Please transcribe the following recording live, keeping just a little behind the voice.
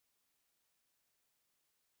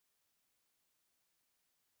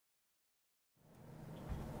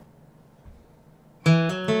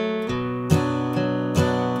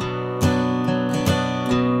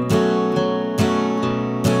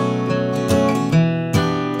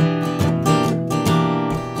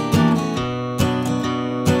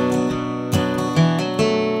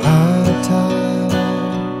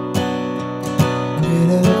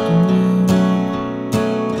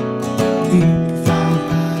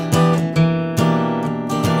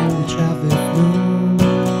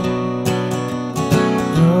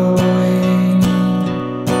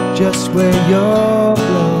just where you're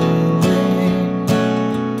blowing,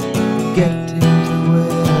 getting to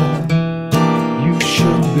where you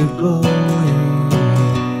should be going.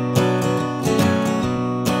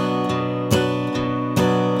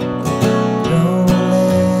 Don't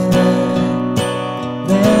let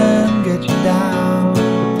them get you down,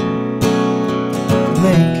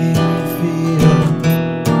 making you feel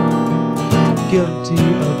guilty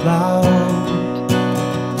about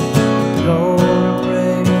your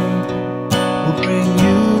rain will bring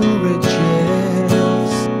you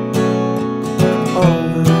riches, all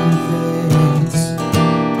the things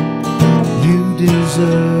you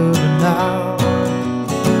deserve now.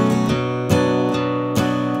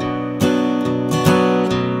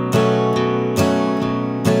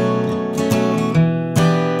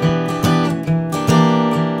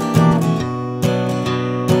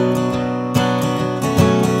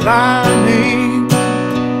 Lining,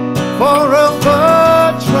 forever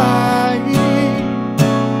trying,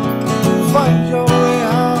 find your way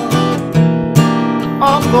out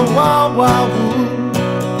of the wild, wild wood.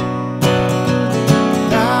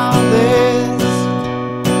 Now there's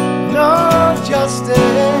no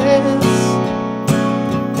justice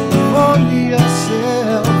for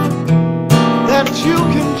yourself that you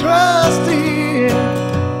can trust in,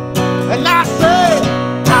 and I say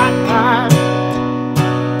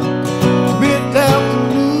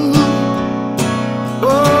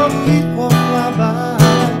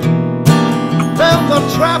the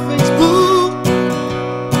traffic's moved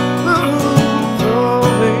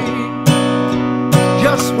away,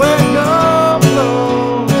 just where you're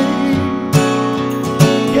blowing,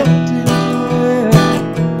 getting to where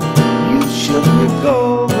you should be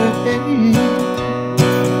going.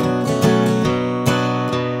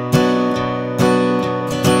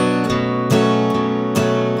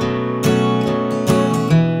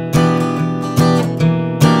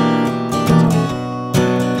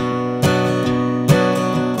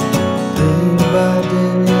 By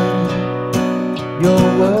day, your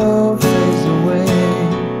world fades away,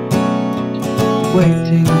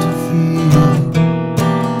 waiting to feel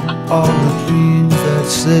all the dreams that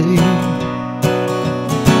say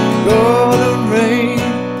golden rain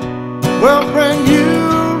will bring you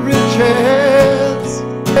riches,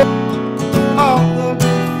 all the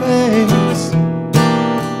things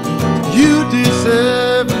you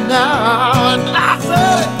deserve now. And I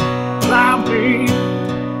said, I'll be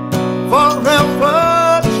forever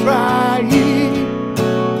trying,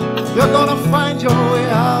 you're gonna find your way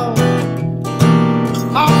out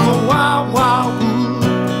of the wild, wild wood.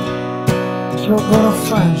 You're gonna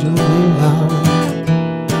find your way out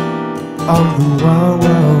of the wild,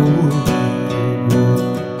 wild wood.